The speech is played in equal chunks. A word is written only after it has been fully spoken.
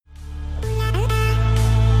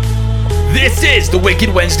This is the Wicked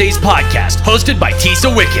Wednesdays podcast, hosted by Tisa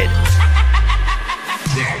Wicked.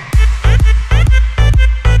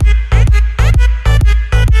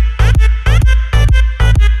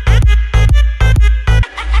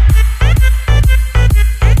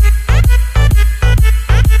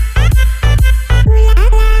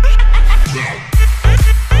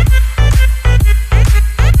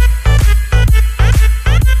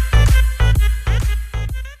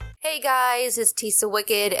 Hey guys, it's Tisa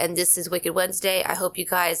Wicked, and this is Wicked Wednesday. I hope you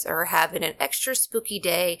guys are having an extra spooky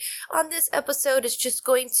day. On this episode, it's just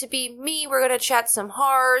going to be me. We're going to chat some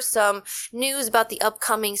horror, some news about the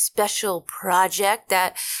upcoming special project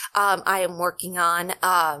that I am working on.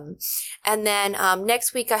 And then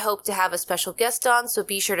next week, I hope to have a special guest on, so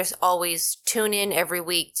be sure to always tune in every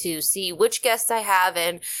week to see which guests I have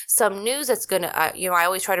and some news that's going to, I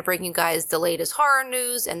always try to bring you guys the latest horror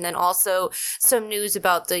news, and then also some news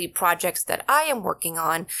about the projects that I am working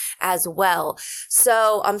on as well.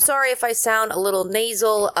 So I'm sorry if I sound a little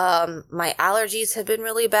nasal. My allergies have been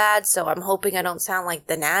really bad, so I'm hoping I don't sound like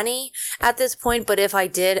the nanny at this point. But if I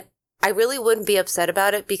did, I really wouldn't be upset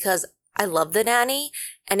about it because I love the nanny.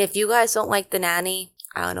 And if you guys don't like the nanny,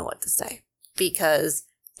 I don't know what to say because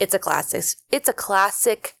it's a classic. It's a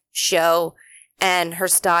classic show, and her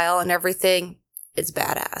style and everything is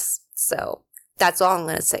badass. So that's all I'm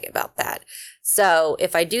going to say about that. So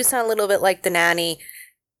if I do sound a little bit like the nanny,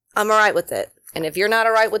 I'm all right with it. And if you're not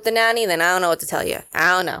all right with the nanny, then I don't know what to tell you.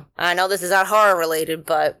 I don't know. I know this is not horror related,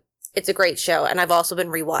 but it's a great show. And I've also been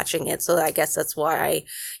rewatching it. So I guess that's why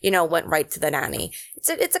I, went right to the nanny.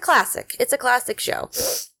 It's a classic. It's a classic show.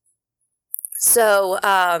 So,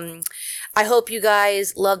 I hope you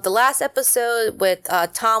guys loved the last episode with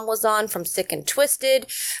Tom was on from Sick and Twisted.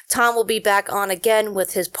 Tom will be back on again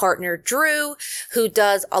with his partner Drew, who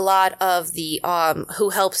does a lot of the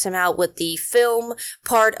who helps him out with the film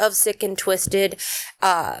part of Sick and Twisted.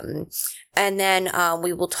 And then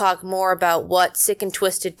we will talk more about what Sick and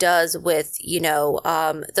Twisted does with,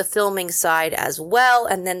 the filming side as well.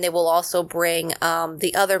 And then they will also bring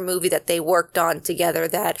the other movie that they worked on together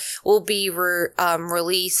that will be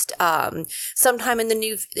released sometime in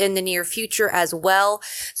the near future as well.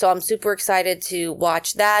 So I'm super excited to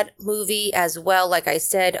watch that movie as well. Like I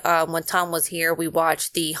said, when Tom was here, we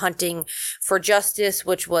watched The Hunting for Justice,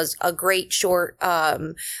 which was a great short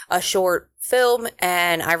film,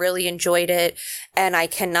 and I really enjoyed it, and I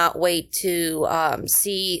cannot wait to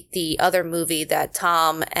see the other movie that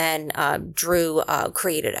Tom and Drew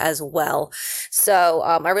created as well. So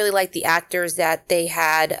I really like the actors that they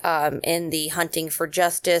had in The Hunting for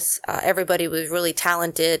Justice. Everybody was really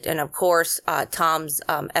talented, and of course Tom's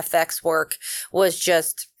FX work was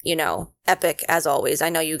just epic as always. I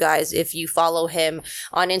know you guys, if you follow him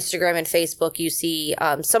on Instagram and Facebook, you see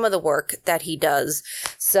some of the work that he does.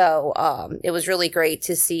 So it was really great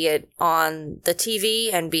to see it on the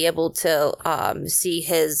TV and be able to see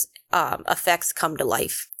his effects come to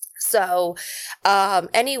life. So,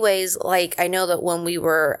 anyways, like I know that when we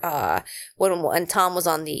were, when Tom was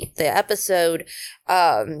on the episode,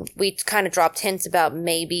 we kind of dropped hints about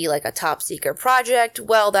maybe like a top secret project.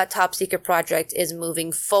 Well, that top secret project is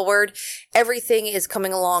moving forward. Everything is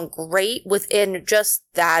coming along great within just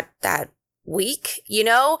that week,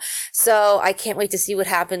 so I can't wait to see what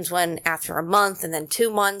happens when after a month and then 2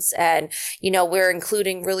 months, and we're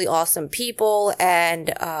including really awesome people,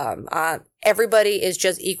 and everybody is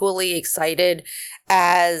just equally excited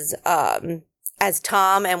as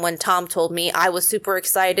Tom. And when Tom told me, I was super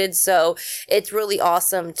excited. So it's really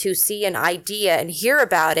awesome to see an idea and hear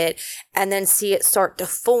about it and then see it start to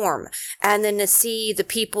form, and then to see the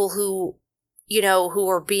people who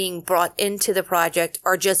are being brought into the project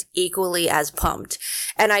are just equally as pumped.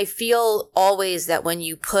 And I feel always that when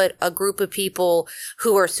you put a group of people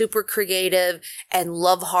who are super creative and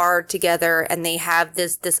love horror together, and they have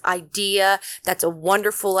this idea that's a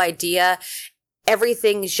wonderful idea,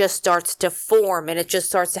 everything just starts to form, and it just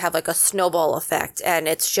starts to have like a snowball effect. And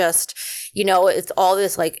it's just, it's all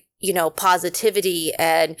this like, positivity.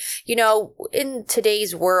 And, in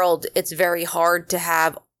today's world, it's very hard to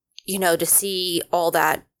have to see all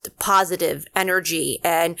that positive energy,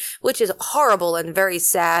 and which is horrible and very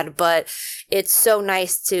sad, but it's so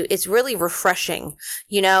nice it's really refreshing,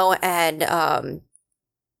 and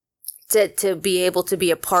to be able to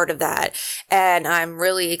be a part of that. And I'm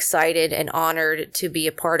really excited and honored to be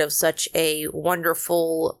a part of such a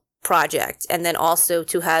wonderful project. And then also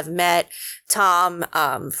to have met Tom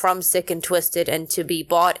from Sick and Twisted, and to be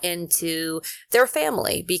bought into their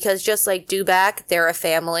family, because just like Dewback, they're a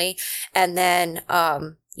family. And then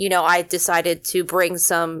I decided to bring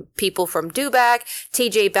some people from Dewback.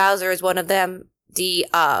 TJ Bowser is one of them.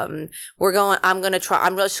 I'm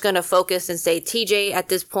just going to focus and say TJ at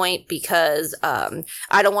this point because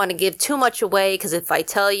I don't want to give too much away, because if I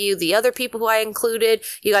tell you the other people who I included,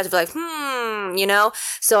 you guys will be like,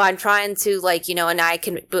 so I'm trying to and I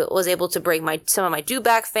was able to bring some of my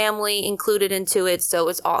Dubak family included into it, so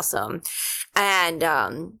it's awesome. And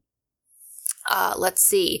let's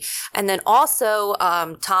see. And then also,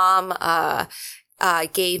 Tom,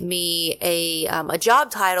 gave me a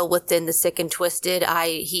job title within the Sick and Twisted.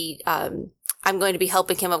 I'm going to be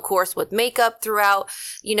helping him, of course, with makeup throughout,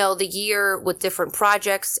 the year with different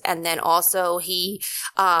projects. And then also he,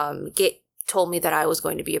 told me that I was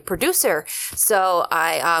going to be a producer. So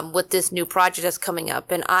with this new project that's coming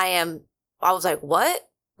up, and I was like, what?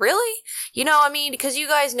 Really? Because you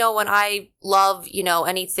guys know when I love,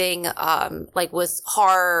 anything, like with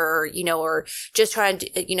horror, or just trying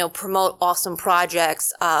to, promote awesome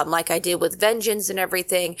projects, like I did with Vengeance and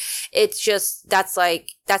everything. It's just, that's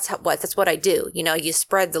what I do. You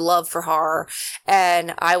spread the love for horror.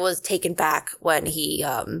 And I was taken back when he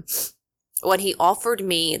offered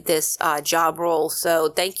me this job role. So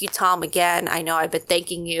thank you, Tom, again. I know I've been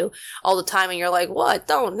thanking you all the time and you're like, what?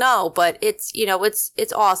 Don't know. But it's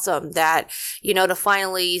awesome that, to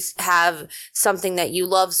finally have something that you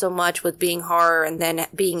love so much with being horror, and then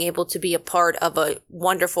being able to be a part of a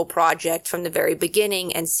wonderful project from the very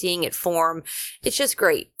beginning and seeing it form. It's just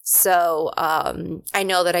great. So I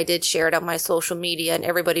know that I did share it on my social media and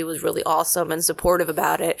everybody was really awesome and supportive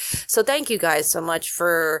about it. So thank you guys so much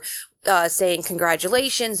for saying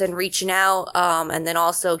congratulations and reaching out, and then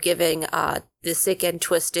also giving the Sick and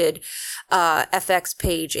Twisted FX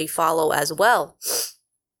page a follow as well.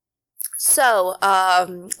 So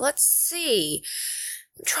let's see.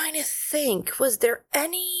 I'm trying to think. Was there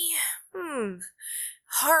any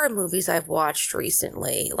horror movies I've watched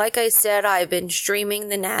recently? Like I said, I've been streaming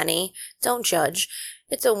The Nanny. Don't judge.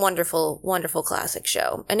 It's a wonderful, wonderful classic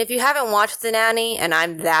show. And if you haven't watched The Nanny, and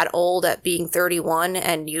I'm that old at being 31,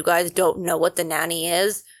 and you guys don't know what The Nanny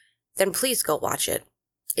is, then please go watch it.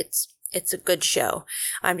 It's a good show.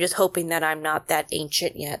 I'm just hoping that I'm not that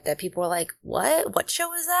ancient yet, that people are like, what? What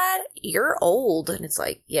show is that? You're old. And it's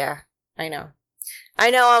like, yeah, I know.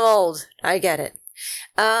 I'm old. I get it.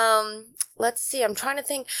 Let's see. I'm trying to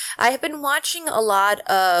think. I have been watching a lot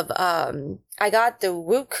of, I got the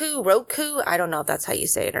Roku. I don't know if that's how you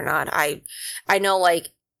say it or not. I know,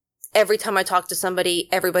 like, every time I talk to somebody,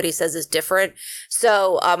 everybody says it's different.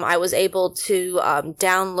 So, I was able to,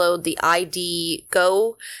 download the ID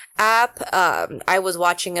Go app. I was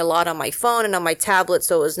watching a lot on my phone and on my tablet,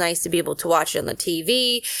 so it was nice to be able to watch it on the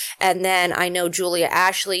TV. And then I know Julia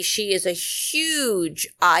Ashley, she is a huge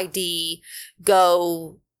ID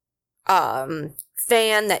Go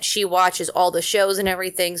fan, that she watches all the shows and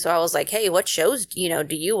everything. So I was like, hey, what shows do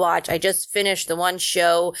you watch? I just finished the one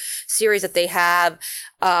show series that they have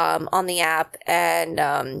on the app,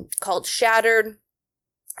 and called Shattered.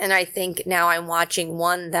 And I think now I'm watching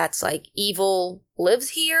one that's like Evil Lives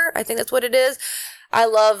Here. I think that's what it is. I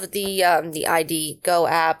love the ID Go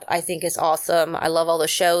app. I think it's awesome. I love all the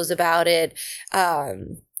shows about it.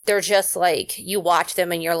 They're just like, you watch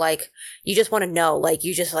them and you're like, you just want to know, like,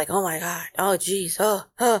 you just like, oh my God, oh geez, oh.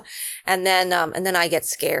 And then I get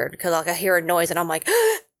scared because I hear a noise and I'm like,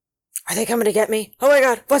 are they coming to get me? Oh my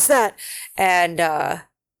God, what's that? And,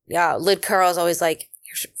 yeah, Lid Curl's always like,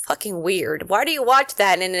 you're fucking weird. Why do you watch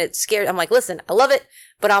that? And it's scared. I'm like, listen, I love it,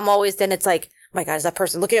 but then it's like, oh my God, is that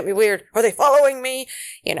person looking at me weird? Are they following me?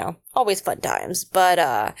 Always fun times.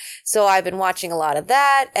 But, so I've been watching a lot of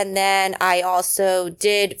that. And then I also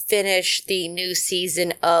did finish the new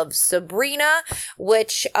season of Sabrina,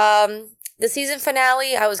 which, the season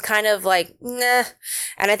finale, I was kind of like, nah.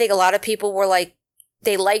 And I think a lot of people were like,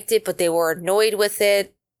 they liked it, but they were annoyed with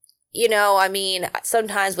it.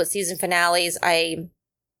 Sometimes with season finales, I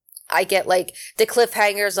get like the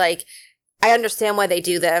cliffhangers, like, I understand why they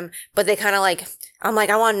do them, but they kind of like, I'm like,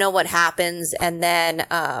 I want to know what happens. And then,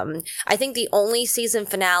 I think the only season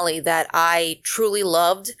finale that I truly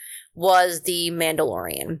loved was The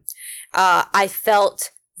Mandalorian. I felt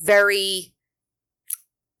very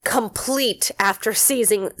complete after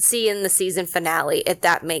seeing the season finale, if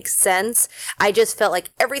that makes sense. I just felt like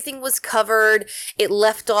everything was covered. It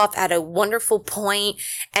left off at a wonderful point,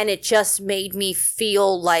 and it just made me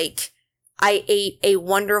feel like I ate a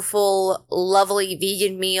wonderful, lovely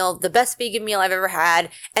vegan meal, the best vegan meal I've ever had,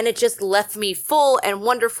 and it just left me full and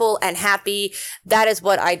wonderful and happy. That is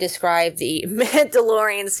what I describe the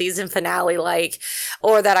Mandalorian season finale like,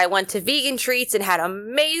 or that I went to Vegan Treats and had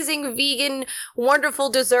amazing vegan, wonderful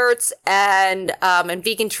desserts, and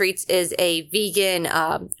Vegan Treats is a vegan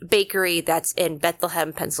bakery that's in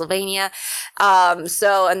Bethlehem, Pennsylvania.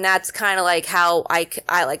 And that's kind of like how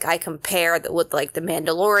I compare with like the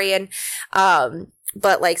Mandalorian.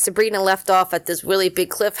 But like Sabrina left off at this really big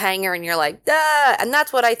cliffhanger and you're like, duh. And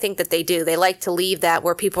that's what I think that they do. They like to leave that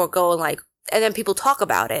where people are going like, and then people talk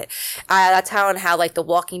about it. That's how like The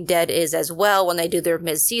Walking Dead is as well when they do their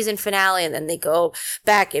mid-season finale and then they go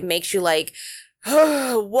back. It makes you like,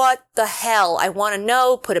 what the hell? I want to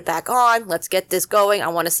know. Put it back on. Let's get this going. I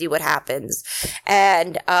want to see what happens.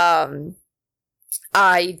 And,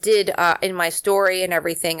 I did, in my story and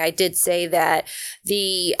everything, I did say that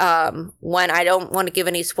when I don't want to give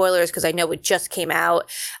any spoilers because I know it just came out,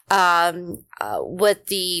 when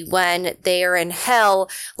they're in hell,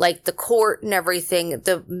 like the court and everything,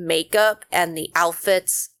 the makeup and the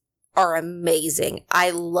outfits are amazing.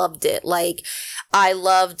 I loved it. Like, I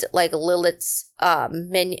loved, like, Lilith's,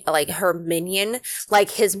 her minion,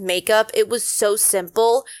 like his makeup. It was so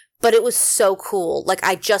simple, but it was so cool. Like,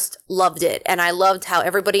 I just loved it. And I loved how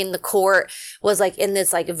everybody in the court was like in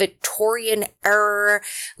this like Victorian era,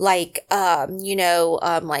 like,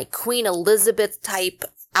 like Queen Elizabeth type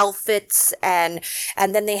outfits. And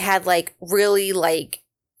then they had like really like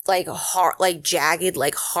hard, like jagged,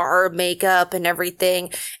 like horror makeup and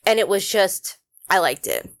everything. And it was just, I liked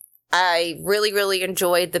it. I really, really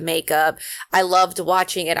enjoyed the makeup. I loved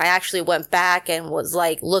watching it. I actually went back and was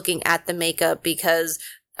like looking at the makeup because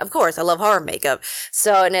of course, I love horror makeup.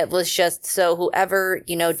 So, and it was just, so whoever,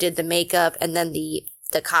 did the makeup and then the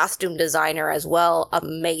costume designer as well,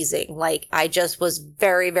 amazing. Like, I just was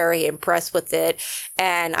very, very impressed with it.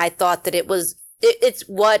 And I thought that it's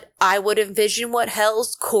what I would envision what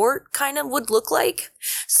Hell's Court kind of would look like.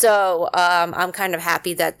 So, I'm kind of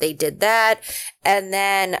happy that they did that. And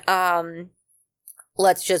then,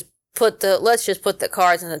 let's just put the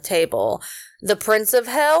cards on the table. The Prince of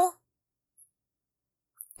Hell.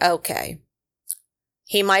 Okay.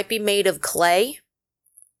 He might be made of clay,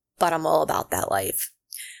 but I'm all about that life.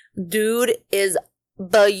 Dude is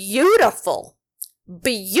beautiful.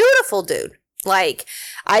 Beautiful dude. Like,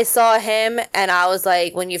 I saw him and I was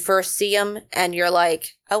like, when you first see him and you're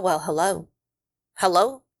like, oh, well, hello.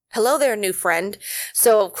 Hello? Hello there, new friend.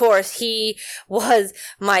 So, of course, he was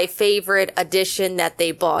my favorite addition that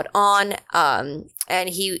they brought on. And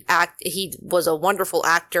he was a wonderful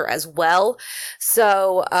actor as well.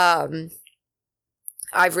 So,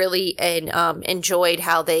 I really enjoyed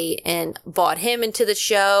how they brought him into the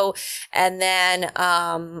show. And then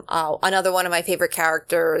another one of my favorite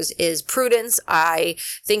characters is Prudence. I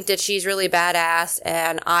think that she's really badass,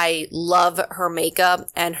 and I love her makeup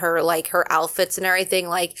and her outfits and everything.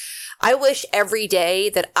 Like, I wish every day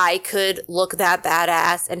that I could look that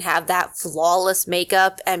badass and have that flawless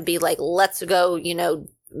makeup and be like, let's go,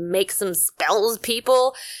 make some spells,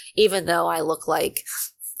 people. Even though I don't look like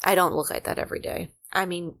that every day. I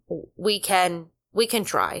mean, we can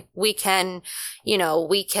try. We can,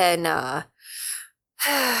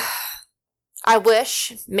 I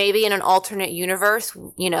wish maybe in an alternate universe,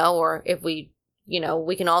 or if we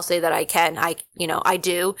can all say that I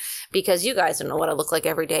do, because you guys don't know what I look like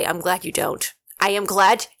every day. I'm glad you don't. I am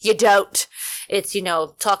glad you don't. It's,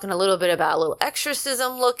 talking a little bit about a little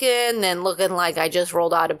exorcism looking, then looking like I just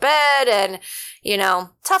rolled out of bed, and,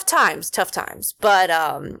 tough times. But,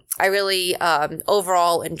 I really,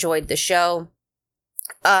 overall enjoyed the show.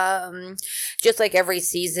 Just like every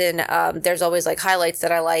season, there's always like highlights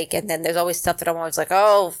that I like, and then there's always stuff that I'm always like,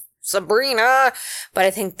 oh, Sabrina. But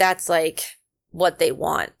I think that's like what they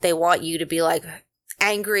want. They want you to be like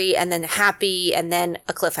angry and then happy and then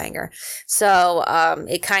a cliffhanger. So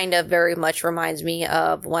it kind of very much reminds me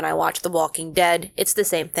of when I watch The Walking Dead. It's the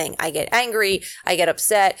same thing. I get angry, I get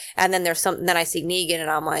upset, and then there's something, then I see Negan and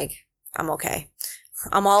I'm like, I'm okay.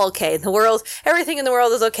 I'm all okay. Everything in the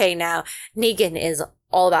world is okay now. Negan is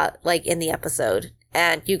all about, like, in the episode.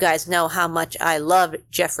 And you guys know how much I love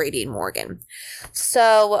Jeffrey Dean Morgan.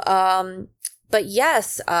 So, but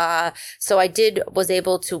yes, so I was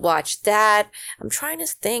able to watch that. I'm trying to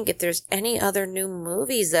think if there's any other new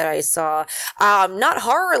movies that I saw. Not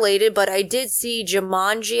horror related, but I did see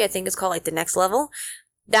Jumanji. I think it's called like The Next Level.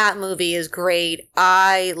 That movie is great.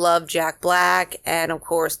 I love Jack Black and of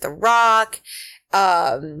course The Rock.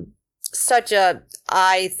 I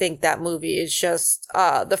think that movie is just,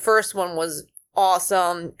 the first one was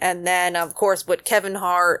awesome. And then, of course, with Kevin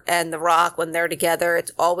Hart and The Rock, when they're together,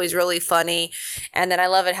 it's always really funny. And then I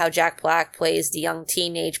love it how Jack Black plays the young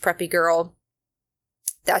teenage preppy girl.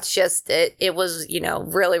 That's just it. It was,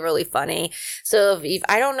 really, really funny. So if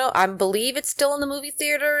I don't know, I believe it's still in the movie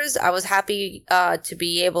theaters. I was happy to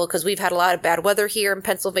be able, because we've had a lot of bad weather here in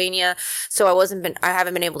Pennsylvania, so I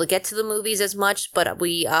haven't been able to get to the movies as much. But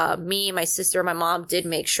me, my sister, and my mom did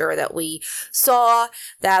make sure that we saw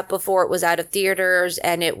that before it was out of theaters,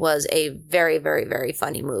 and it was a very, very, very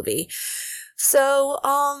funny movie. So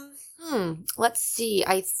let's see.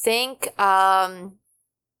 I think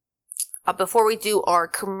before we do our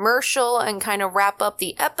commercial and kind of wrap up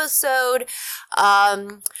the episode,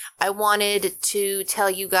 I wanted to tell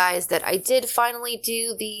you guys that I did finally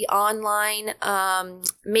do the online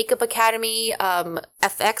Makeup Academy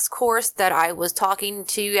FX course that I was talking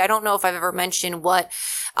to. I don't know if I've ever mentioned where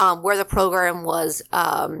the program was,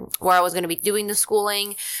 where I was going to be doing the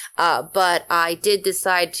schooling, but I did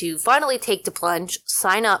decide to finally take the plunge,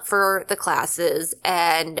 sign up for the classes,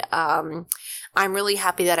 and I'm really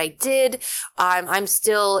happy that I did. I'm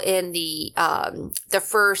still in the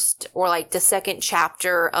first or like the second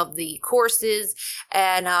chapter of the courses,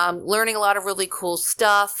 and learning a lot of really cool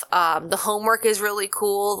stuff. The homework is really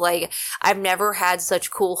cool. Like, I've never had such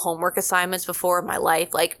cool homework assignments before in my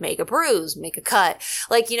life, like make a bruise, make a cut,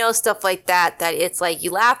 like, stuff like that it's like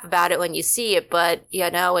you laugh about it when you see it, but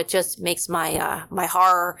it just makes my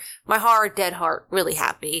dead heart really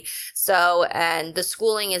happy. So, and the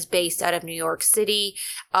schooling is based out of New York City,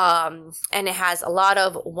 and it has a lot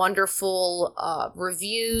of wonderful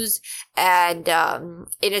reviews, and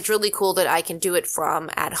it's really cool that I can do it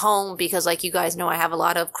from at home, because like you guys know, I have a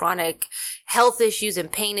lot of chronic health issues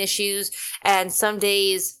and pain issues, and some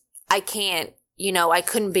days I can't, I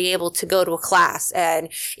couldn't be able to go to a class, and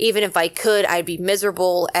even if I could, I'd be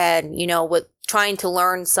miserable, and with trying to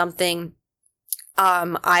learn something,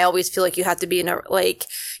 I always feel like you have to be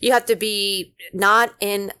not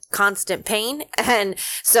in constant pain. And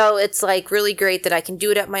so it's like really great that I can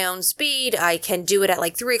do it at my own speed. I can do it at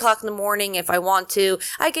like 3:00 in the morning if I want to.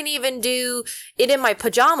 I can even do it in my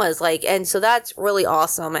pajamas, and so that's really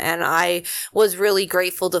awesome. And I was really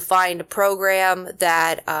grateful to find a program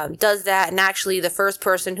that does that. And actually the first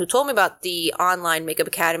person who told me about the online Makeup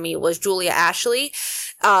Academy was Julia Ashley.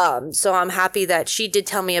 So I'm happy that she did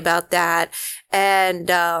tell me about that. And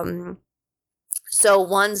so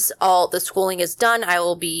once all the schooling is done, I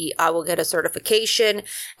will get a certification,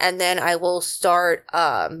 and then I will start,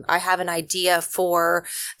 I have an idea for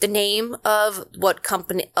the name of what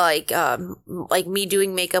company, like me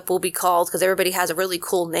doing makeup will be called, because everybody has a really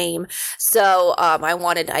cool name. So,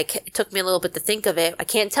 it took me a little bit to think of it. I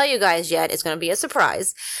can't tell you guys yet. It's going to be a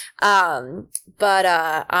surprise. But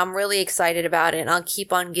I'm really excited about it, and I'll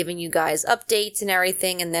keep on giving you guys updates and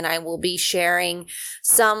everything, and then I will be sharing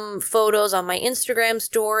some photos on my Instagram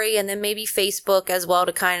story, and then maybe Facebook as well,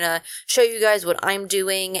 to kind of show you guys what I'm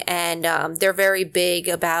doing. And they're very big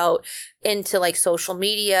into like social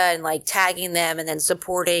media and like tagging them and then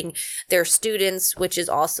supporting their students, which is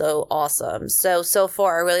also awesome. So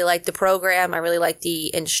far I really like the program. I really like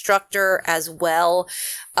the instructor as well.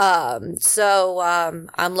 I'm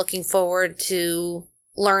looking forward to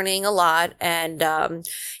learning a lot, and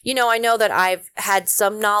I know that I've had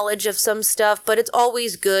some knowledge of some stuff, but it's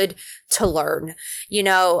always good to learn,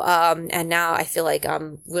 and now I feel like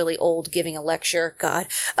I'm really old giving a lecture, God,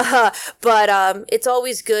 but it's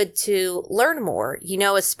always good to learn more,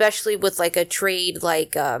 especially with like a trade,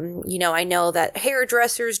 like I know that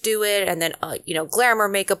hairdressers do it, and then glamour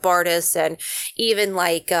makeup artists, and even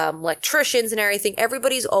like electricians and everything.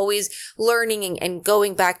 Everybody's always learning and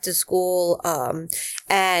going back to school,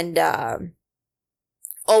 and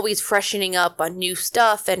always freshening up on new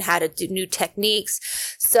stuff and how to do new techniques.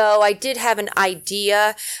 So I did have an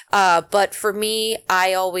idea, but for me,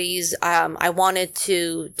 I always, I wanted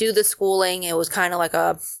to do the schooling. It was kind of like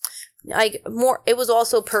it was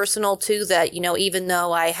also personal too, that, even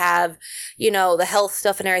though I have, the health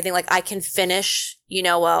stuff and everything, like I can finish,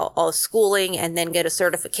 all schooling and then get a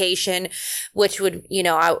certification, which would,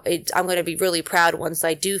 I'm going to be really proud once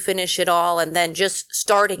I do finish it all. And then just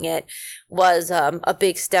starting it was a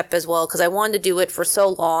big step as well, because I wanted to do it for so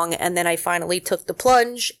long, and then I finally took the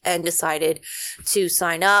plunge and decided to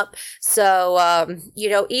sign up. So,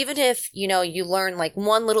 even if, you learn like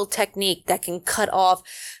one little technique that can cut off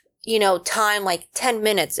time like 10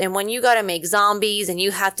 minutes. And when you got to make zombies and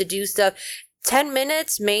you have to do stuff, 10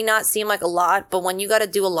 minutes may not seem like a lot, but when you got to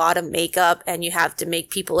do a lot of makeup and you have to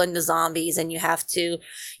make people into zombies, and you have to,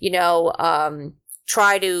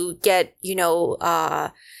 try to get,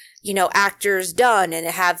 actors done and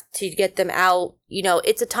have to get them out.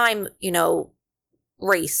 It's a time,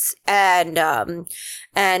 race. And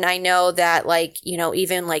I know that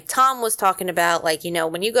even Tom was talking about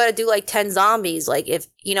when you got to do 10 zombies, if,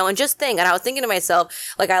 and just think, and I was thinking to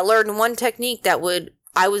myself, I learned one technique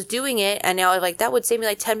I was doing it, and now that would save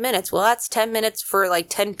me 10 minutes. Well, that's 10 minutes for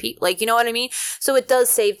 10 people, you know what I mean? So it does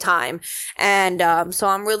save time. And, so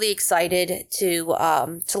I'm really excited to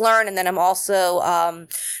learn. And then I'm also,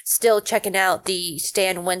 still checking out the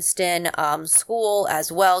Stan Winston, school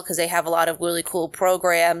as well, because they have a lot of really cool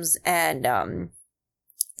programs, and,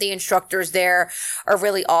 the instructors there are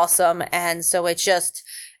really awesome. And so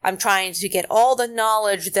I'm trying to get all the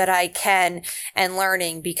knowledge that I can and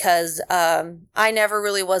learning, because I never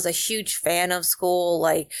really was a huge fan of school.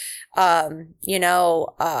 I went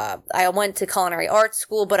to culinary arts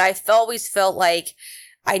school, but I always felt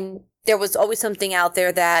there was always something out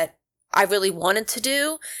there that I really wanted to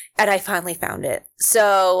do, and I finally found it.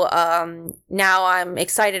 So now I'm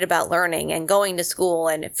excited about learning and going to school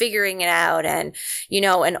and figuring it out, and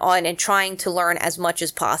and trying to learn as much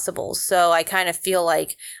as possible. So I kind of feel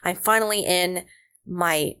like I'm finally in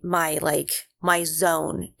my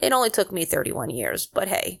zone. It only took me 31 years, but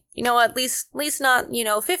hey, at least not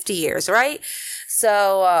 50 years, right?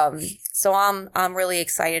 So I'm really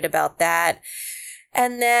excited about that.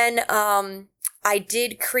 And then I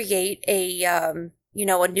did create a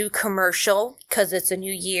new commercial, because it's a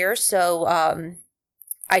new year. So,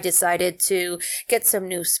 I decided to get some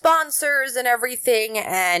new sponsors and everything,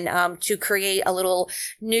 and, to create a little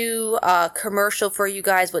new, commercial for you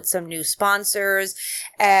guys with some new sponsors.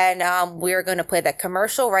 And, we're going to play that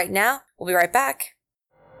commercial right now. We'll be right back.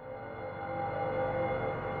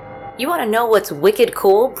 You want to know what's wicked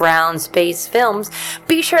cool? Brown Space Films.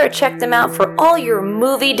 Be sure to check them out for all your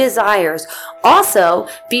movie desires. Also,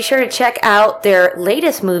 be sure to check out their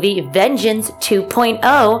latest movie, Vengeance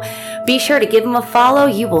 2.0. Be sure to give them a follow.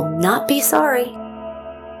 You will not be sorry.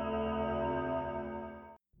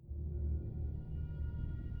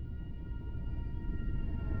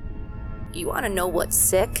 You want to know what's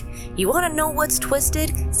sick? You want to know what's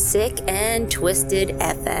twisted? Sick and Twisted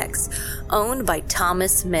FX, owned by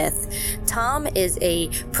Thomas Smith. Tom is a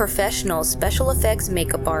professional special effects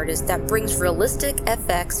makeup artist that brings realistic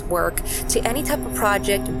FX work to any type of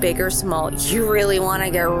project, big or small. You really want to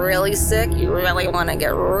get really sick? You really want to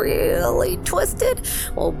get really twisted?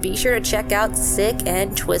 Well, be sure to check out Sick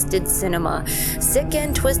and Twisted Cinema. Sick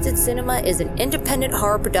and Twisted Cinema is an independent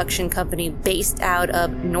horror production company based out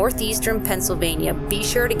of northeastern Pennsylvania. Be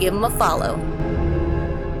sure to give them a follow.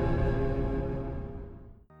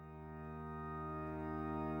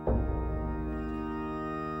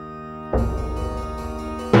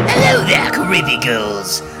 Hello there, creepy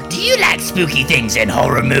ghouls. Do you like spooky things and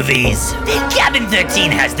horror movies? Then Cabin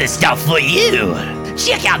 13 has the stuff for you.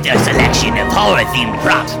 Check out their selection of horror-themed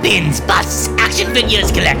props, pins, busts, action figures,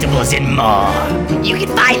 collectibles, and more. You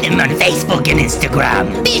can find them on Facebook and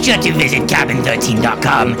Instagram. Be sure to visit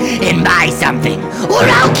cabin13.com and buy something, or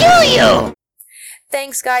I'll kill you!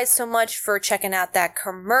 Thanks, guys, so much for checking out that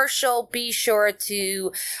commercial. Be sure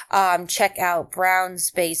to check out Brown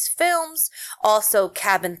Space Films, also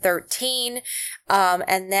Cabin 13,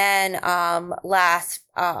 and then last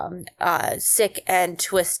Sick and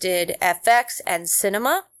Twisted FX and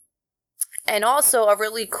Cinema. And also a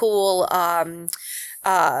really cool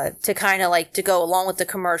to kind of to go along with the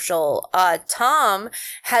commercial, Tom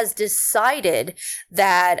has decided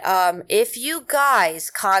that if you guys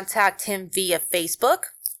contact him via Facebook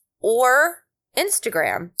or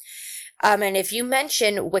Instagram, and if you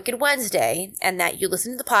mention Wicked Wednesday and that you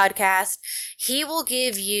listen to the podcast, he will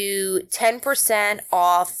give you 10%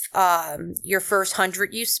 off your first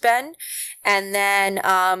 100 you spend. And then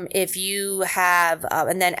if you have,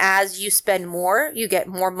 and then as you spend more, you get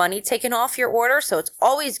more money taken off your order. So it's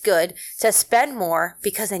always good to spend more,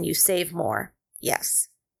 because then you save more. Yes.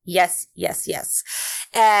 Yes, yes, yes.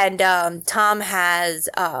 And Tom has,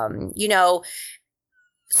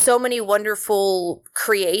 so many wonderful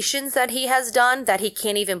creations that he has done that he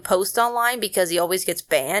can't even post online because he always gets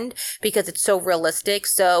banned because it's so realistic.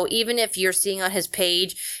 So even if you're seeing on his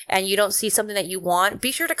page and you don't see something that you want,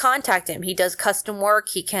 be sure to contact him. He does custom work.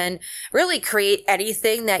 He can really create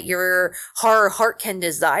anything that your horror heart can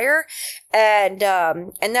desire. And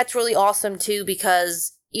that's really awesome too,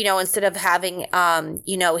 because instead of having,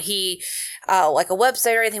 he, like a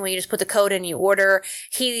website or anything where you just put the code in and you order,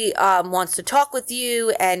 he, wants to talk with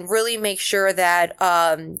you and really make sure that,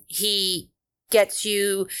 he gets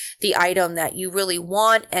you the item that you really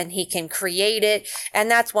want, and he can create it. And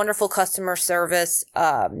that's wonderful customer service.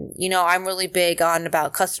 You know, I'm really big on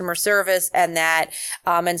about customer service and that,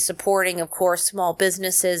 and supporting, of course, small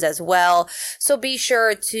businesses as well. So be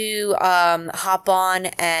sure to hop on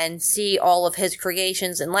and see all of his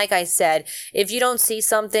creations. And like I said, if you don't see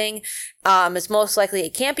something, it's most likely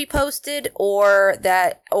it can't be posted, or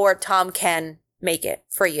Tom can make it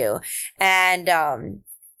for you. And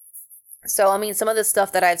so, I mean, some of the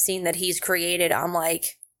stuff that I've seen that he's created, I'm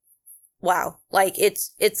like, wow, like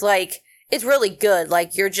it's really good.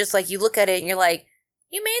 Like, you're just like, you look at it and you're like,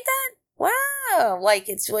 you made that? Wow. Like,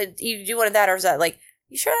 it's what you do one of that, or is that like,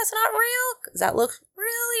 you sure that's not real? Because that looks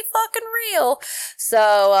really fucking real.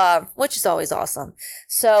 So, which is always awesome.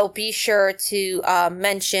 So be sure to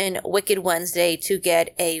mention Wicked Wednesday to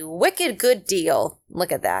get a wicked good deal.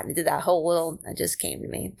 Look at that. I did that whole little, that just came to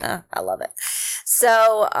me. I love it.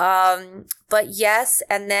 So, but yes,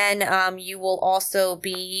 and then you will also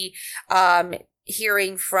be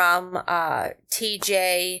hearing from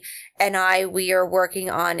TJ and I. We are working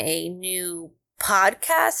on a new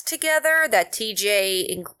podcast together that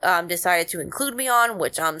TJ decided to include me on,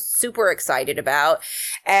 which I'm super excited about.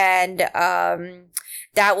 And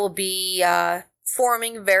that will be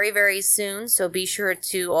forming very, very soon. So be sure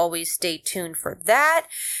to always stay tuned for that.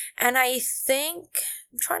 And I'm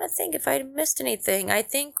trying to think if I missed anything. I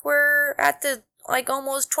think we're at the like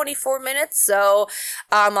almost 24 minutes. So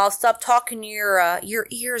I'll stop talking your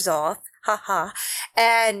ears off. Haha.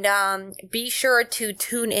 And be sure to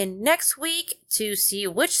tune in next week to see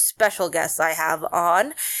which special guests I have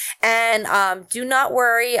on. And do not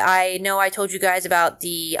worry. I know I told you guys about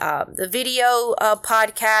the video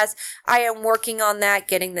podcast. I am working on that,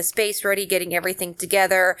 getting the space ready, getting everything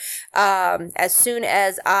together. As soon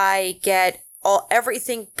as I get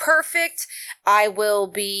everything perfect, I will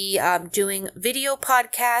be doing video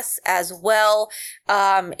podcasts as well.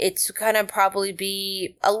 It's gonna probably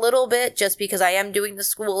be a little bit just because I am doing the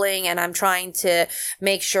schooling and I'm trying to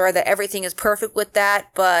make sure that everything is perfect with that.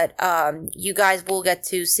 But you guys will get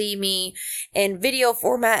to see me in video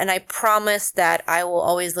format, and I promise that I will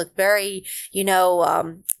always look very,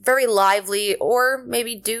 very lively, or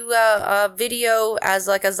maybe do a video as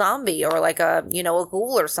like a zombie or like a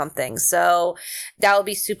ghoul or something. So that will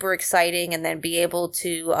be super exciting, and then be able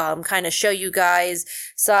to kind of show you guys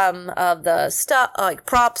some of the stuff, like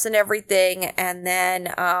props and everything, and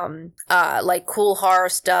then like cool horror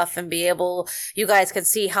stuff, and you guys can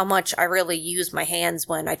see how much I really use my hands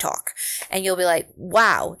when I talk. And you'll be like,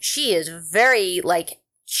 wow, she is very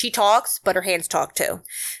she talks, but her hands talk too.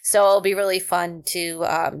 So it'll be really fun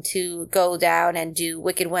to go down and do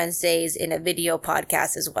Wicked Wednesdays in a video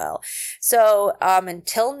podcast as well. So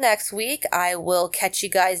until next week, I will catch you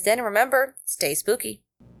guys then. Remember, stay spooky.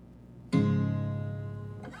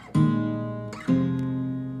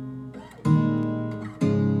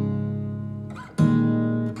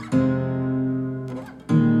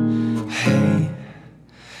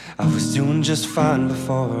 I was doing just fine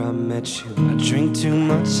before I met you. I drink too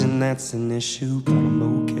much and that's an issue, but I'm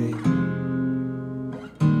okay.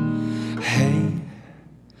 Hey,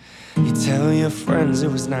 you tell your friends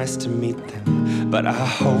it was nice to meet them, but I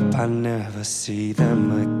hope I never see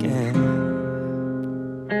them again.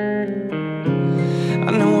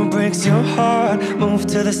 I know it breaks your heart. Moved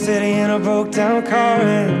to the city in a broke down car,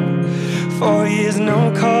 and 4 years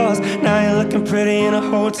no calls. Now you're looking pretty in a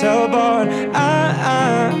hotel bar.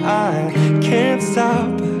 I can't stop.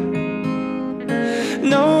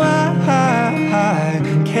 No, I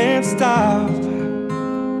can't stop.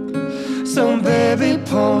 So baby,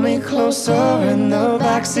 pull me closer in the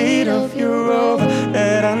backseat of your Rover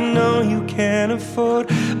that I know you can't afford.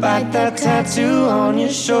 Bite that tattoo on your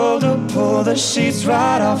shoulder. Pull the sheets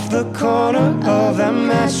right off the corner of that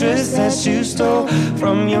mattress that you stole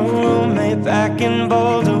from your roommate back in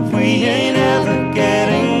Boulder. We ain't ever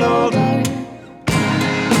getting older.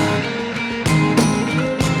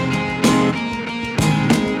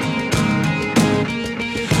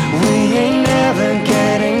 We ain't never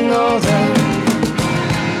getting older.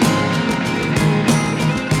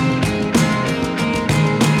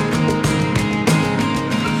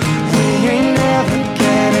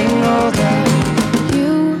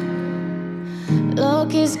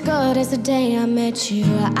 As good as the day I met you.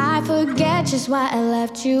 I forget just why I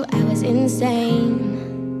left you. I was insane.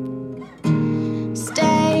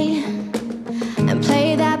 Stay and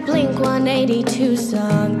play that Blink 182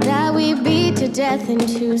 song that we beat to death in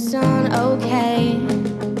Tucson. Okay,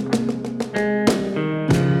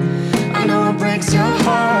 I know it breaks your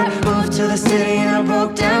heart. Moved to the city in a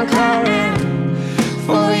broke down car, and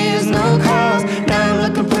 4 years no calls. Now I'm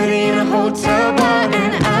looking pretty in a hotel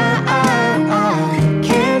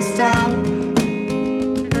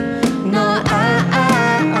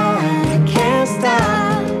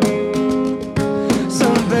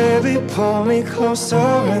pull me closer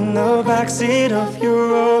in the backseat of your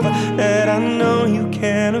Rover that I know you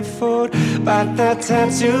can't afford. Bite that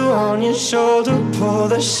tattoo on your shoulder, pull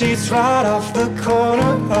the sheets right off the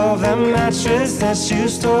corner of that mattress that you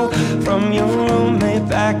stole from your roommate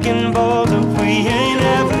back in Boulder. We ain't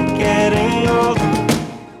ever getting older.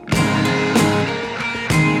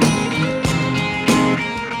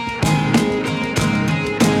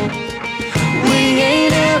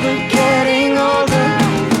 Getting older.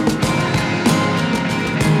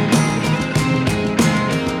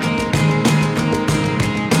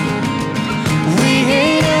 We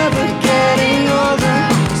ain't ever getting older.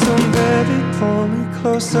 So baby, pull me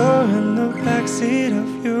closer in the backseat of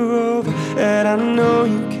your Rover that I know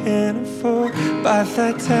you can't afford. Bite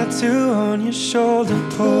that tattoo on your shoulder,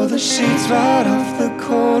 pull the sheets right off the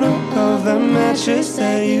corner of the mattress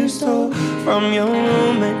that you stole from your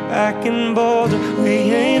roommate back in Boulder. We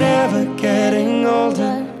ain't ever getting older.